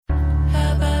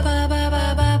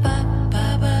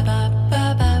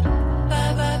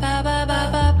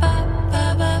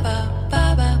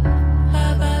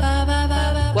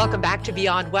Welcome back to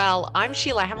Beyond Well. I'm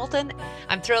Sheila Hamilton.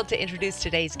 I'm thrilled to introduce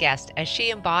today's guest as she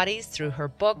embodies through her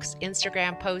books,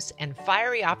 Instagram posts, and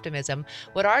fiery optimism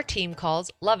what our team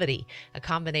calls levity, a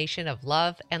combination of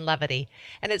love and levity.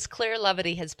 And it's clear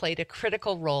levity has played a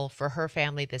critical role for her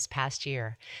family this past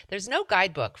year. There's no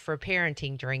guidebook for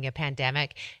parenting during a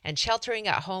pandemic, and sheltering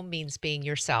at home means being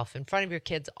yourself in front of your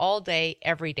kids all day,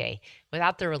 every day,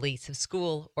 without the release of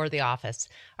school or the office.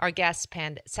 Our guest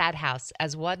penned Sad House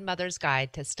as one mother's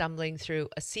guide to stumbling through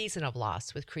a season of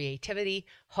loss with creativity,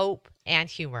 hope, and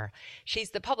humor.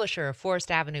 She's the publisher of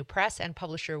Forest Avenue Press, and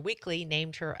Publisher Weekly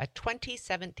named her a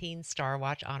 2017 Star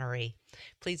Watch honoree.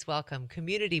 Please welcome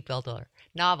community builder,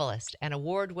 novelist, and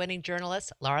award-winning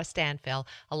journalist Laura Stanfill,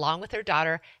 along with her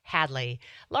daughter, Hadley.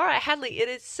 Laura, Hadley, it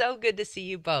is so good to see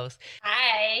you both.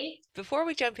 Hi. Before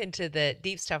we jump into the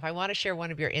deep stuff, I want to share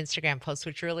one of your Instagram posts,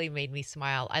 which really made me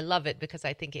smile. I love it because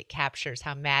I think it captures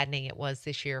how maddening it was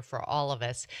this year for all of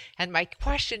us. And my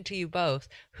question to you both,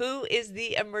 who is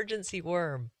the emergency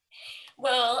worm?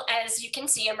 Well, as you can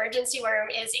see, Emergency Worm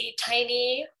is a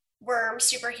tiny worm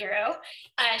superhero.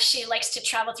 She likes to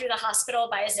travel through the hospital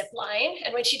by a zip line.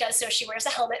 And when she does so, she wears a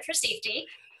helmet for safety.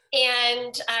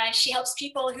 And she helps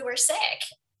people who are sick.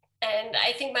 And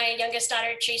I think my youngest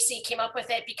daughter, Tracy, came up with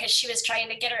it because she was trying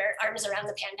to get her arms around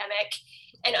the pandemic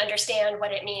and understand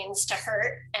what it means to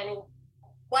hurt and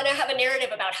want to have a narrative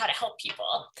about how to help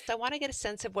people. So I want to get a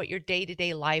sense of what your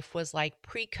day-to-day life was like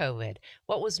pre-COVID.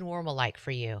 What was normal like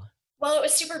for you? Well, it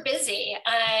was super busy.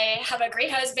 I have a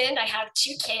great husband. I have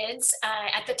two kids.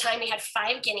 At the time, we had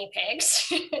 5 guinea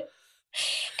pigs.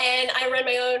 And I run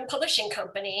my own publishing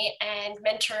company and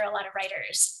mentor a lot of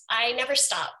writers. I never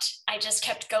stopped. I just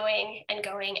kept going and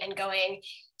going and going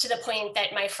to the point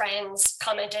that my friends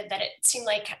commented that it seemed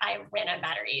like I ran on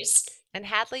batteries. And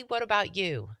Hadley, what about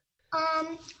you?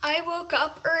 I woke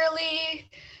up early,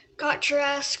 got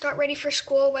dressed, got ready for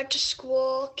school, went to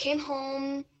school, came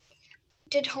home,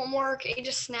 did homework, ate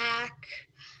a snack,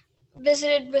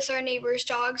 visited with our neighbors'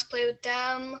 dogs, played with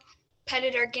them,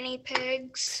 petted our guinea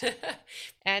pigs.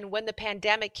 And when the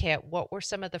pandemic hit, what were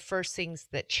some of the first things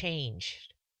that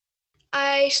changed?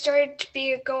 I started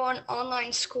to go on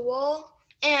online school,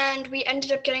 and we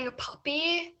ended up getting a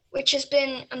puppy, which has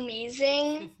been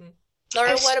amazing.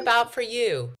 Laura, what about for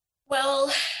you?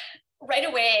 Well, right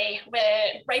away,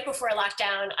 right before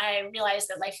lockdown, I realized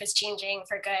that life was changing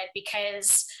for good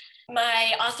because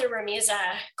my author, Ramiza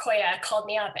Koya, called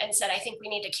me up and said, I think we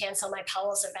need to cancel my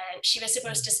Powell's event. She was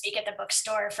supposed to speak at the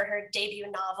bookstore for her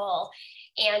debut novel,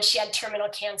 and she had terminal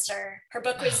cancer. Her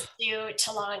book was due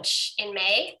to launch in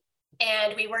May,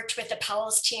 and we worked with the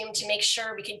Powell's team to make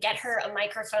sure we could get her a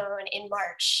microphone in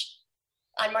March.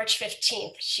 On March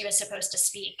 15th, she was supposed to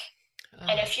speak.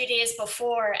 And a few days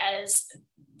before, as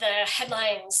the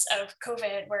headlines of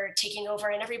COVID were taking over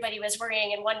and everybody was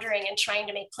worrying and wondering and trying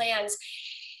to make plans,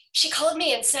 she called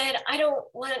me and said, I don't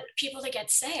want people to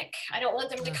get sick. I don't want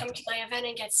them to come to my event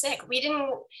and get sick. We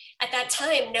didn't, at that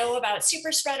time, know about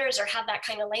super spreaders or have that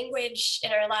kind of language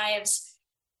in our lives,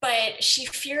 but she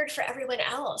feared for everyone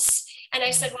else. And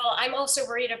I said, well, I'm also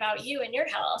worried about you and your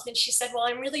health. And she said, well,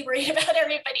 I'm really worried about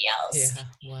everybody else. Yeah,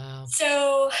 wow.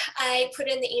 So I put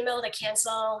in the email to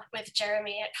cancel with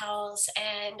Jeremy at Powell's.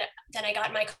 And then I got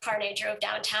in my car and I drove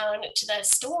downtown to the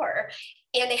store,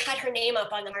 and they had her name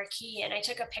up on the marquee. And I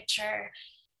took a picture,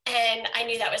 and I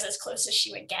knew that was as close as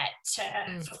she would get to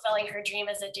fulfilling her dream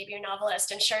as a debut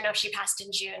novelist. And sure enough, she passed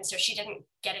in June. So she didn't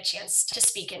get a chance to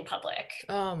speak in public.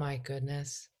 Oh, my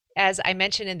goodness. As I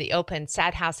mentioned in the open,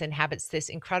 Sad House inhabits this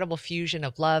incredible fusion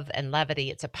of love and levity.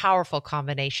 It's a powerful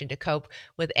combination to cope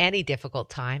with any difficult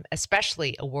time,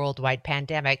 especially a worldwide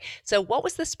pandemic. So what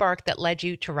was the spark that led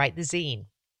you to write the zine?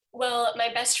 Well, my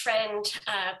best friend,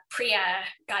 Priya,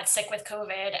 got sick with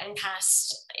COVID and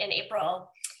passed in April.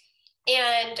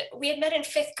 And we had met in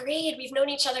 5th grade. We've known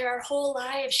each other our whole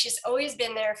lives. She's always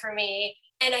been there for me.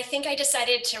 And I think I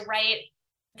decided to write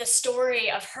the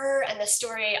story of her and the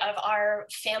story of our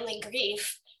family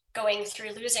grief going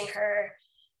through losing her,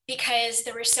 because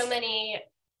there were so many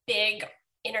big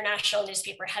international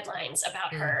newspaper headlines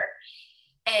about her.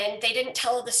 And they didn't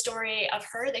tell the story of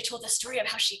her. They told the story of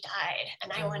how she died.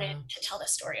 And I wanted to tell the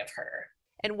story of her.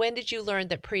 And when did you learn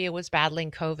that Priya was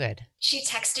battling COVID? She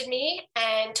texted me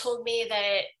and told me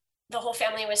that the whole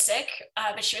family was sick,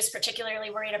 but she was particularly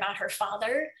worried about her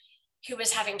father, who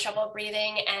was having trouble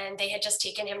breathing, and they had just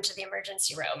taken him to the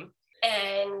emergency room.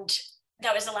 And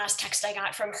that was the last text I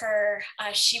got from her.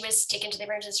 She was taken to the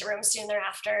emergency room soon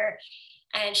thereafter,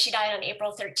 and she died on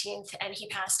April 13th, and he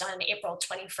passed on April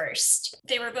 21st.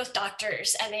 They were both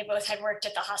doctors, and they both had worked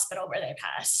at the hospital where they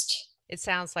passed. It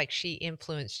sounds like she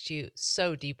influenced you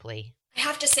so deeply. I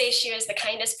have to say she was the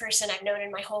kindest person I've known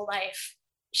in my whole life.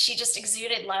 She just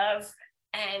exuded love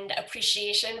and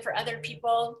appreciation for other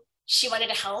people. She wanted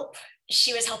to help.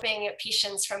 She was helping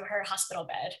patients from her hospital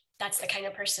bed. That's the kind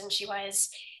of person she was.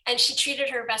 And she treated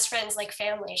her best friends like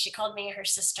family. She called me her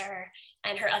sister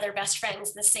and her other best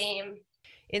friends the same.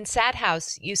 In Sad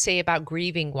House, you say about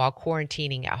grieving while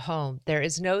quarantining at home, there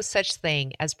is no such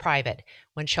thing as private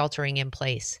when sheltering in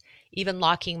place. Even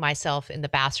locking myself in the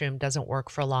bathroom doesn't work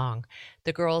for long.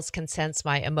 The girls can sense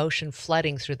my emotion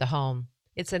flooding through the home.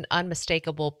 It's an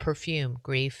unmistakable perfume,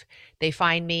 grief. They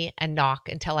find me and knock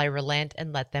until I relent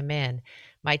and let them in.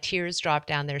 My tears drop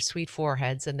down their sweet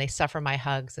foreheads and they suffer my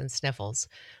hugs and sniffles.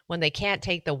 When they can't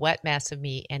take the wet mess of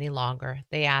me any longer,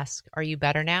 they ask, "Are you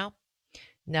better now?"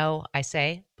 "No," I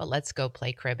say, "but let's go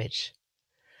play cribbage."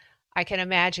 I can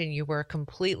imagine you were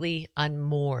completely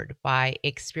unmoored by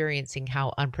experiencing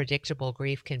how unpredictable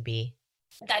grief can be.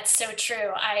 That's so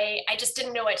true. I just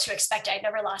didn't know what to expect. I'd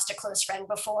never lost a close friend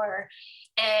before.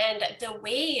 And the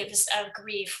waves of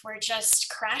grief were just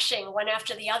crashing one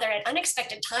after the other at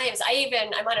unexpected times.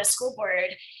 I'm on a school board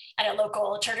at a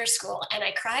local charter school, and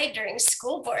I cried during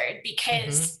school board Hmm.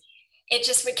 because it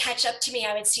just would catch up to me.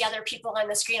 I would see other people on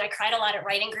the screen. I cried a lot at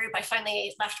writing group. I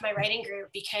finally left my writing group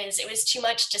because it was too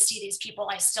much to see these people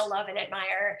I still love and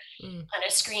admire Mm, on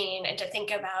a screen and to think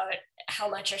about how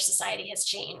much our society has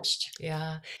changed.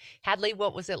 yeah. Hadley,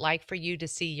 what was it like for you to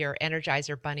see your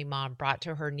Energizer Bunny mom brought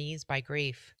to her knees by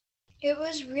grief? It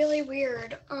was really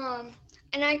weird.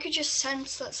 And I could just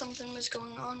sense that something was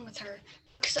going on with her.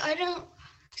 Because I don't,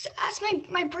 cause as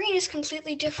my brain is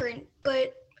completely different,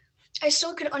 but I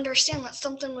still could understand that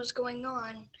something was going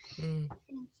on. Mm.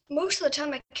 Most of the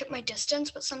time I kept my distance,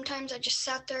 but sometimes I just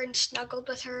sat there and snuggled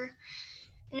with her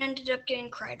and ended up getting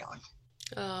cried on.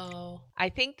 Oh, I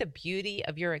think the beauty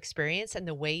of your experience and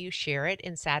the way you share it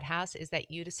in Sad House is that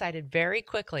you decided very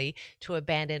quickly to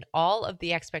abandon all of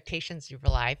the expectations of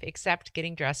your life, except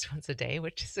getting dressed once a day,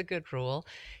 which is a good rule.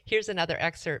 Here's another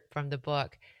excerpt from the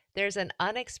book. There's an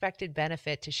unexpected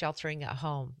benefit to sheltering at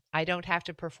home. I don't have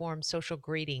to perform social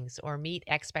greetings or meet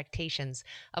expectations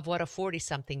of what a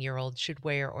 40-something-year-old should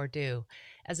wear or do.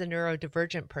 As a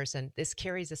neurodivergent person, this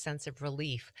carries a sense of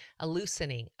relief, a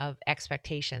loosening of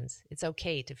expectations. It's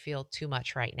okay to feel too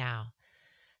much right now.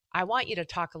 I want you to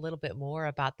talk a little bit more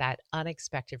about that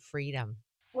unexpected freedom.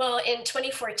 Well, in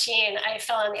 2014, I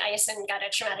fell on the ice and got a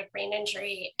traumatic brain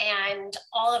injury, and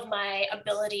all of my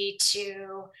ability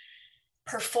to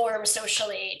perform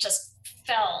socially just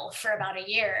fell for about a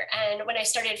year. And when I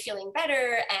started feeling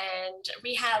better and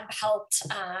rehab helped,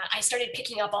 I started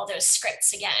picking up all those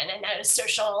scripts again and those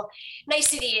social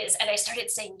niceties. And I started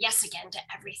saying yes again to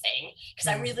everything because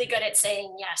I'm Mm. really good at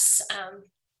saying yes,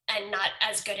 and not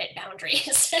as good at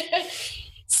boundaries.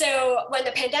 So when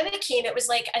the pandemic came, it was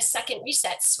like a second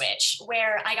reset switch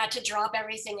where I got to drop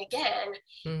everything again.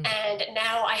 Mm. And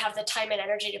now I have the time and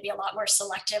energy to be a lot more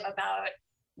selective about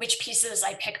which pieces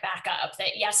I pick back up.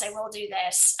 That yes, I will do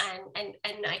this, and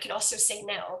I can also say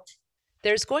no.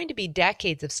 There's going to be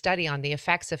decades of study on the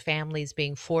effects of families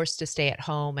being forced to stay at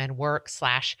home and work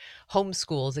slash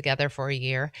homeschool together for a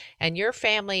year. And your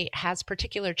family has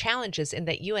particular challenges in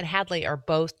that you and Hadley are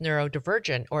both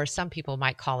neurodivergent, or some people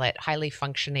might call it highly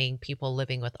functioning people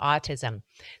living with autism.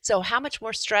 So, how much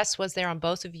more stress was there on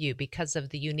both of you because of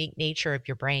the unique nature of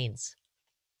your brains?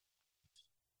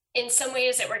 In some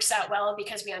ways, it works out well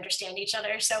because we understand each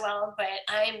other so well. But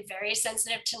I'm very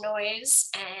sensitive to noise,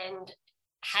 and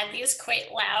Hadley is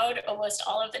quite loud almost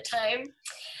all of the time.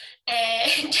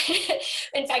 And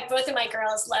in fact, both of my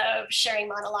girls love sharing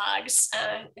monologues.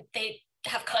 They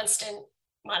have constant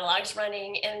monologues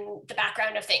running in the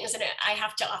background of things, and I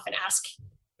have to often ask,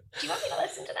 do you want me to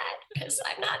listen to that? Because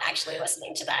I'm not actually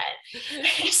listening to that.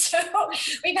 So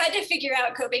we've had to figure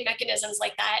out coping mechanisms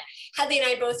like that. Hadley and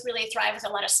I both really thrive with a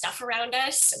lot of stuff around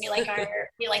us. We like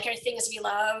our things we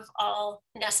love all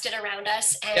nested around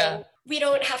us, Yeah. and we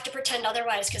don't have to pretend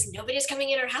otherwise because nobody's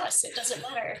coming in our house. It doesn't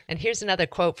matter. And here's another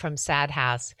quote from Sad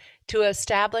House. To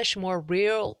establish more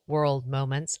real world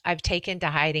moments, I've taken to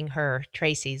hiding her,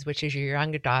 Tracy's, which is your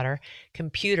younger daughter,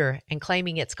 computer and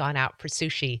claiming it's gone out for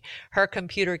sushi. Her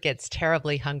computer gets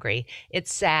terribly hungry.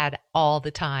 It's sad all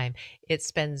the time. It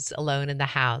spends alone in the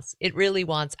house. It really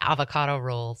wants avocado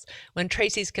rolls. When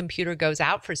Tracy's computer goes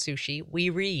out for sushi, we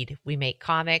read, we make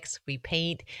comics, we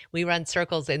paint, we run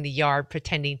circles in the yard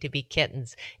pretending to be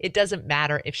kittens. It doesn't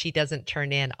matter if she doesn't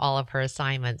turn in all of her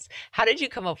assignments. How did you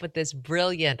come up with this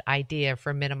brilliant idea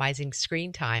for minimizing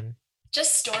screen time?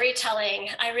 Just storytelling.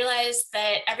 I realized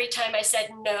that every time I said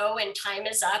no and time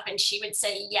is up and she would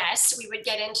say yes, we would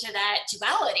get into that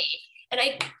duality. And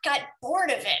I got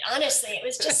bored of it, honestly. It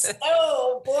was just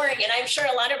so boring. And I'm sure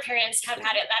a lot of parents have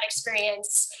had that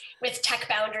experience with tech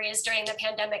boundaries during the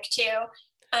pandemic too.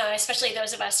 Especially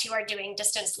those of us who are doing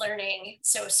distance learning.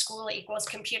 So school equals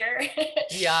computer.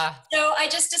 Yeah. So I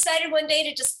just decided one day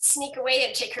to just sneak away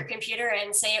and take her computer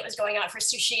and say it was going out for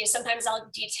sushi. Sometimes I'll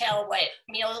detail what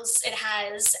meals it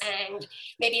has, and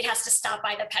maybe it has to stop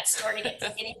by the pet store to get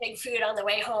some guinea pig food on the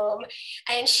way home.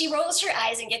 And she rolls her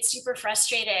eyes and gets super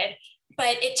frustrated.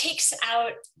 But it takes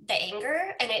out the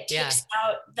anger, and it takes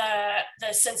out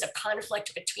the sense of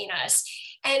conflict between us.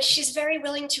 And she's very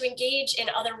willing to engage in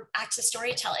other acts of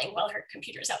storytelling while her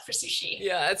computer's out for sushi.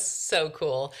 Yeah, that's so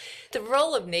cool. The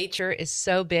role of nature is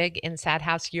so big in Sad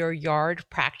House. Your yard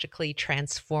practically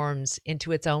transforms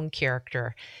into its own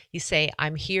character. You say,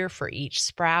 I'm here for each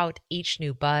sprout, each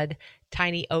new bud.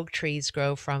 Tiny oak trees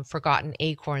grow from forgotten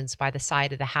acorns by the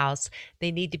side of the house. They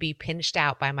need to be pinched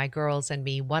out by my girls and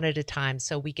me one at a time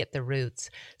so we get the roots.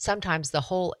 Sometimes the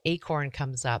whole acorn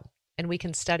comes up, and we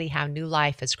can study how new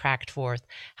life is cracked forth,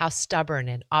 how stubborn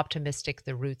and optimistic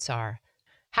the roots are.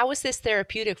 How was this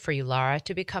therapeutic for you, Laura,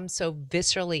 to become so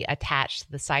viscerally attached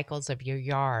to the cycles of your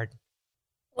yard?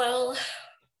 Well,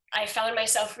 I found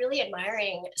myself really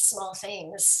admiring small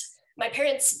things. My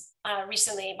parents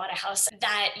recently bought a house.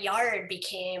 That yard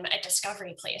became a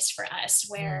discovery place for us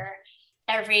where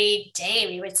every day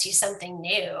we would see something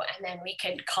new, and then we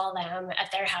could call them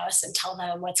at their house and tell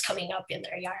them what's coming up in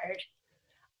their yard.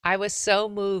 I was so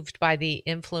moved by the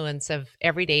influence of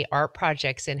everyday art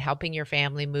projects in helping your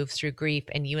family move through grief,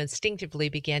 and you instinctively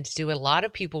began to do what a lot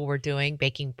of people were doing,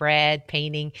 baking bread,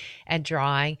 painting, and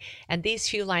drawing. And these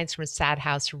few lines from Sad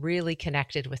House really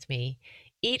connected with me.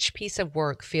 Each piece of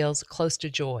work feels close to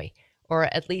joy, or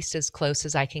at least as close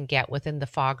as I can get within the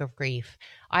fog of grief.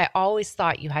 I always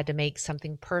thought you had to make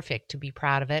something perfect to be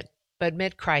proud of it. But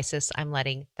mid-crisis, I'm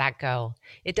letting that go.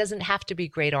 It doesn't have to be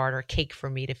great art or cake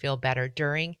for me to feel better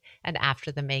during and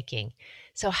after the making.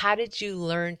 So how did you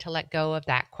learn to let go of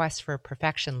that quest for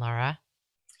perfection, Laura?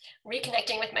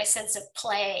 Reconnecting with my sense of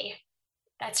play.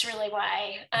 That's really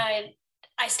why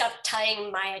I stopped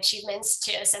tying my achievements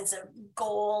to a sense of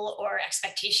goal or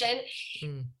expectation.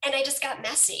 And I just got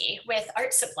messy with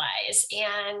art supplies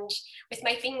and with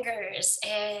my fingers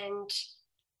and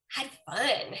had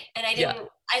fun. And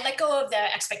I let go of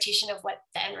the expectation of what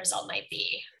the end result might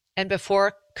be. And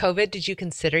before COVID, did you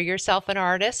consider yourself an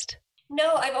artist?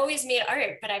 No, I've always made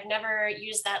art, but I've never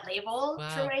used that label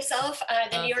for myself.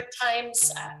 The New York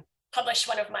Times published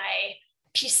one of my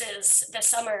pieces this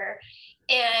summer,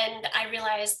 and I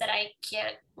realized that I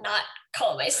can't not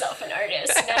call myself an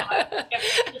artist now.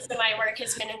 Most of my work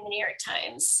has been in the New York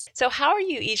Times. So how are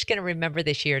you each going to remember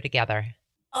this year together?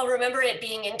 I'll remember it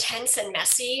being intense and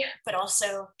messy, but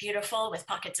also beautiful with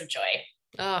pockets of joy.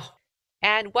 Oh,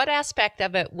 and what aspect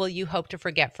of it will you hope to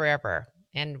forget forever?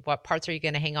 And what parts are you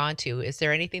going to hang on to? Is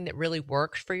there anything that really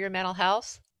worked for your mental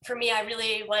health? For me, I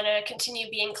really want to continue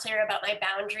being clear about my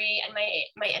boundary and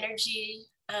my energy.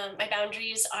 My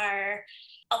boundaries are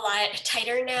a lot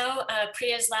tighter now.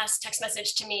 Priya's last text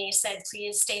message to me said,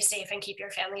 please stay safe and keep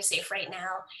your family safe right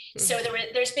now. So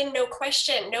there's been no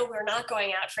question. No, we're not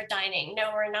going out for dining.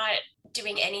 No, we're not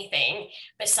doing anything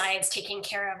besides taking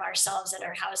care of ourselves and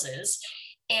our houses.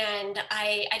 And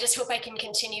I just hope I can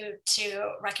continue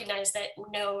to recognize that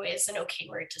no is an okay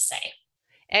word to say.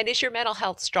 And is your mental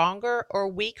health stronger or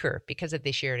weaker because of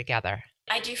this year together?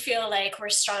 I do feel like we're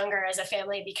stronger as a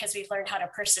family because we've learned how to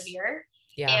persevere.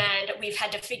 Yeah. And we've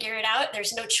had to figure it out.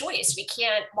 There's no choice. We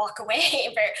can't walk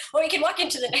away. Well, we can walk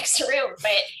into the next room,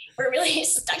 but we're really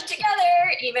stuck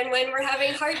together even when we're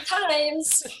having hard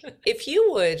times. If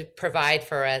you would provide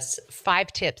for us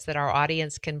 5 tips that our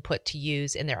audience can put to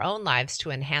use in their own lives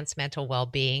to enhance mental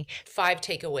well-being, 5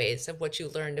 takeaways of what you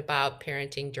learned about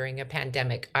parenting during a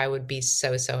pandemic, I would be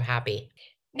so, so happy.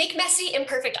 Make messy,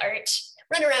 imperfect art.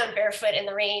 Run around barefoot in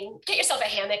the rain, get yourself a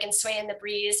hammock and sway in the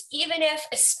breeze,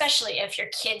 especially if your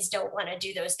kids don't want to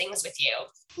do those things with you.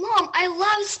 Mom, I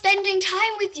love spending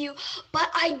time with you,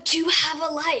 but I do have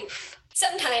a life.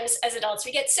 Sometimes as adults,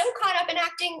 we get so caught up in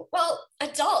acting,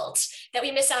 adults, that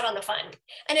we miss out on the fun.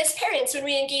 And as parents, when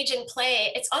we engage in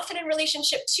play, it's often in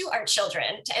relationship to our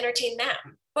children to entertain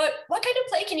them. But what kind of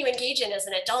play can you engage in as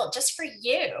an adult just for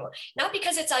you? Not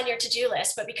because it's on your to-do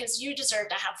list, but because you deserve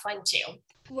to have fun too.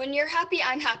 When you're happy,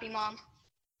 I'm happy, Mom.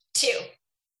 2,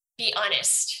 be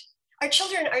honest. Our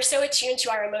children are so attuned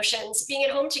to our emotions. Being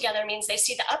at home together means they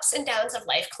see the ups and downs of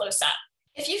life close up.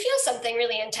 If you feel something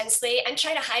really intensely and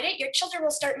try to hide it, your children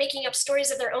will start making up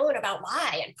stories of their own about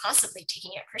why and possibly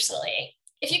taking it personally.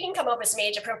 If you can come up with some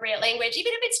age-appropriate language,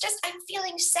 even if it's just, I'm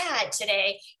feeling sad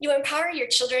today. You empower your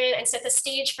children and set the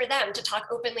stage for them to talk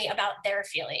openly about their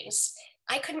feelings.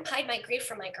 I couldn't hide my grief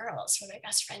from my girls when my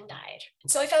best friend died.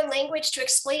 So I found language to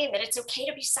explain that it's okay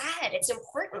to be sad. It's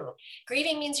important.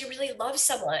 Grieving means you really love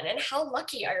someone, and how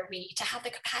lucky are we to have the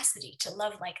capacity to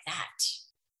love like that?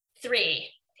 3,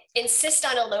 insist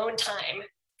on alone time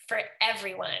for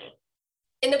everyone.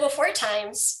 In the before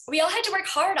times, we all had to work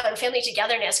hard on family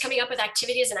togetherness, coming up with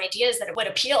activities and ideas that would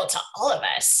appeal to all of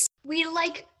us. We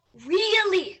like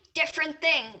really different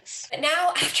things. But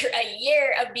now, after a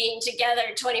year of being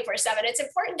together 24/7, it's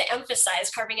important to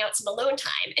emphasize carving out some alone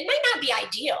time. It might not be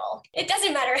ideal. It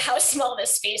doesn't matter how small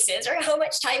this space is or how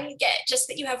much time you get, just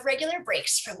that you have regular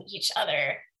breaks from each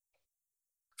other.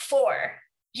 4,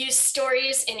 use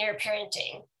stories in your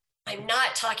parenting. I'm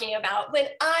not talking about when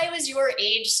I was your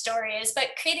age stories,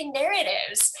 but creating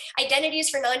narratives,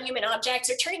 identities for non-human objects,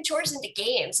 or turning chores into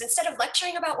games. Instead of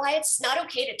lecturing about why it's not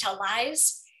okay to tell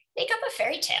lies, make up a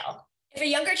fairy tale. If a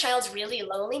younger child's really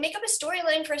lonely, make up a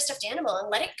storyline for a stuffed animal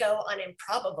and let it go on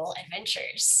improbable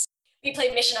adventures. We play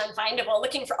Mission Unfindable,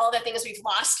 looking for all the things we've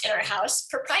lost in our house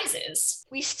for prizes.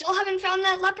 We still haven't found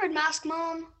that leopard mask,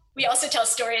 Mom. We also tell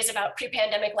stories about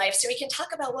pre-pandemic life so we can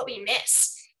talk about what we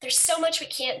miss. There's so much we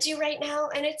can't do right now,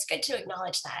 and it's good to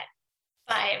acknowledge that.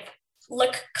 5,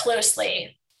 look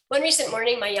closely. One recent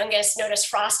morning, my youngest noticed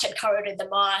frost had corroded the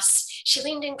moss. She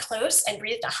leaned in close and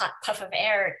breathed a hot puff of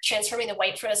air, transforming the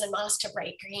white frozen moss to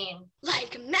bright green.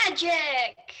 Like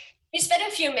magic! We spent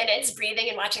a few minutes breathing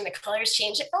and watching the colors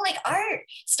change. It felt like art,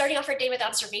 starting off our day with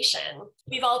observation.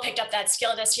 We've all picked up that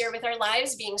skill this year with our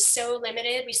lives being so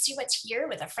limited. We see what's here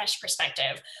with a fresh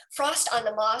perspective. Frost on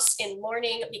the moss in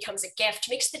morning becomes a gift,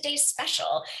 makes the day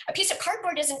special. A piece of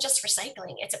cardboard isn't just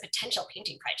recycling, it's a potential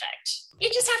painting project. You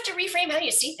just have to reframe how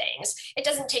you see things. It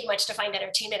doesn't take much to find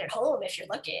entertainment at home if you're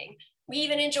looking. We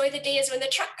even enjoy the days when the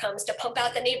truck comes to pump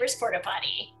out the neighbor's porta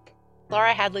potty.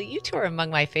 Laura Hadley, you two are among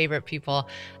my favorite people.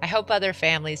 I hope other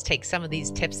families take some of these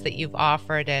tips that you've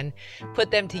offered and put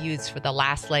them to use for the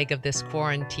last leg of this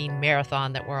quarantine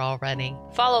marathon that we're all running.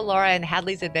 Follow Laura and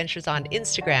Hadley's adventures on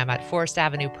Instagram at Forest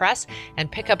Avenue Press and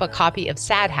pick up a copy of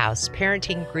Sad House,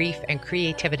 Parenting, Grief, and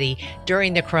Creativity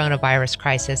During the Coronavirus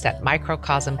Crisis at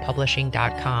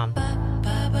microcosmpublishing.com.